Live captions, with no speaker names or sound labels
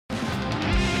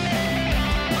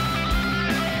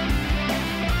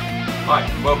Hi,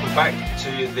 and welcome back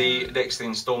to the next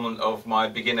instalment of my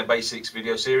Beginner Basics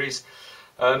video series.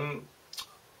 In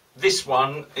this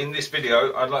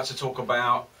video, I'd like to talk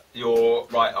about your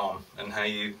right arm and how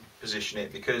you position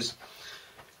it, because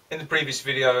in the previous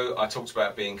video I talked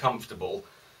about being comfortable.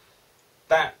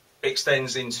 That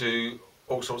extends into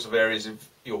all sorts of areas of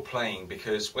your playing,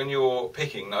 because when you're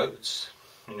picking notes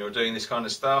and you're doing this kind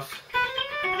of stuff,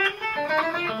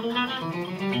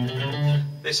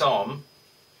 this arm,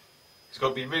 it's got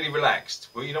to be really relaxed.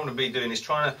 What you don't want to be doing is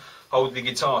trying to hold the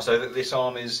guitar so that this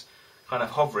arm is kind of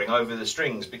hovering over the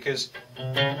strings, because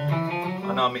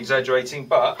I know I'm exaggerating,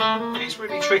 but it's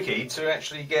really tricky to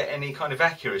actually get any kind of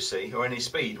accuracy or any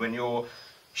speed when your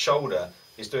shoulder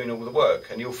is doing all the work.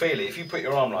 And you'll feel it if you put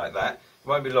your arm like that. It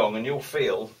won't be long and you'll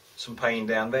feel some pain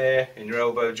down there in your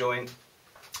elbow joint.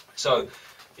 So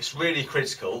it's really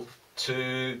critical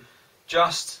to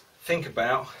just think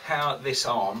about how this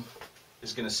arm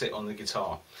is going to sit on the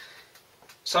guitar.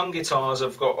 Some guitars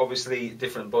have got obviously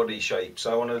different body shapes,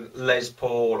 so on a Les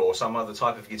Paul or some other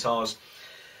type of guitars,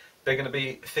 they're going to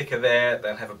be thicker there,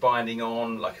 they'll have a binding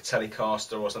on like a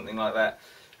Telecaster or something like that.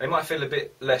 They might feel a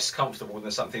bit less comfortable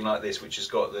than something like this, which has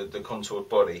got the contoured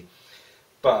body.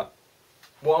 But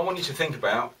what I want you to think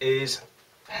about is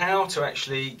how to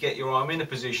actually get your arm in a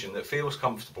position that feels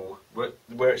comfortable,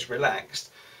 where it's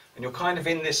relaxed. And you're kind of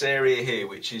in this area here,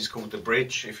 which is called the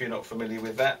bridge, if you're not familiar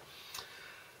with that.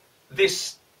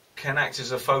 This can act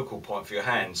as a focal point for your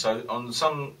hand. So on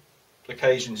some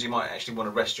occasions you might actually want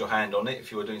to rest your hand on it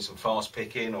if you're doing some fast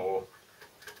picking, or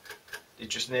you're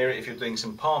just near it if you're doing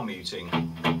some palm muting,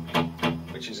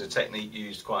 which is a technique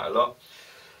used quite a lot.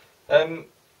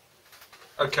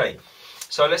 Okay,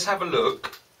 so let's have a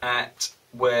look at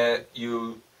where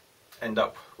you end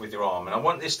up with your arm, and I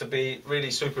want this to be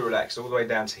really super relaxed all the way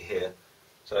down to here,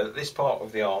 so that this part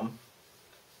of the arm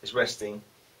is resting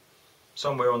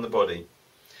somewhere on the body.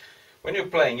 When you're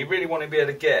playing, you really want to be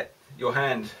able to get your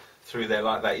hand through there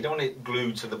like that. You don't want it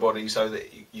glued to the body so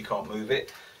that you can't move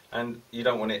it, and you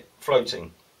don't want it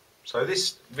floating. So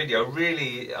this video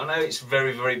really, I know it's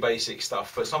very, very basic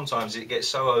stuff, but sometimes it gets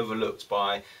so overlooked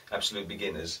by absolute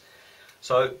beginners.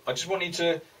 So I just want you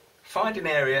to find an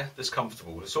area that's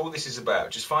comfortable. That's all this is about.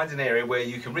 Just find an area where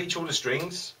you can reach all the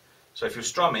strings. So if you're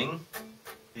strumming,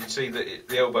 you'd see that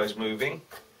the elbow's moving.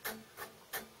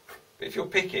 But if you're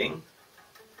picking,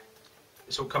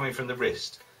 it's all coming from the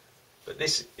wrist. But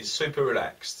this is super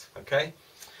relaxed, okay?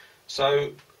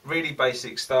 So really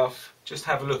basic stuff. Just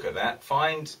have a look at that.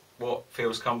 Find what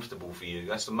feels comfortable for you.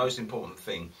 That's the most important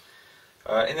thing.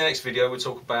 In the next video, we'll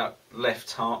talk about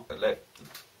left arm. No,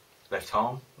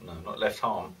 not left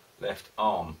arm. Left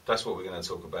arm. That's what we're going to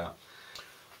talk about.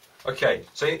 Okay,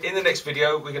 so in the next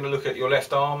video we're going to look at your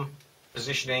left arm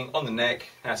positioning on the neck,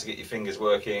 how to get your fingers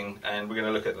working, and we're going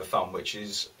to look at the thumb, which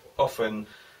is often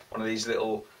one of these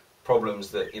little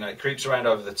problems that, you know, it creeps around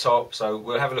over the top. So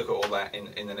we'll have a look at all that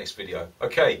in the next video.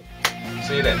 Okay,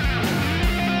 see you then.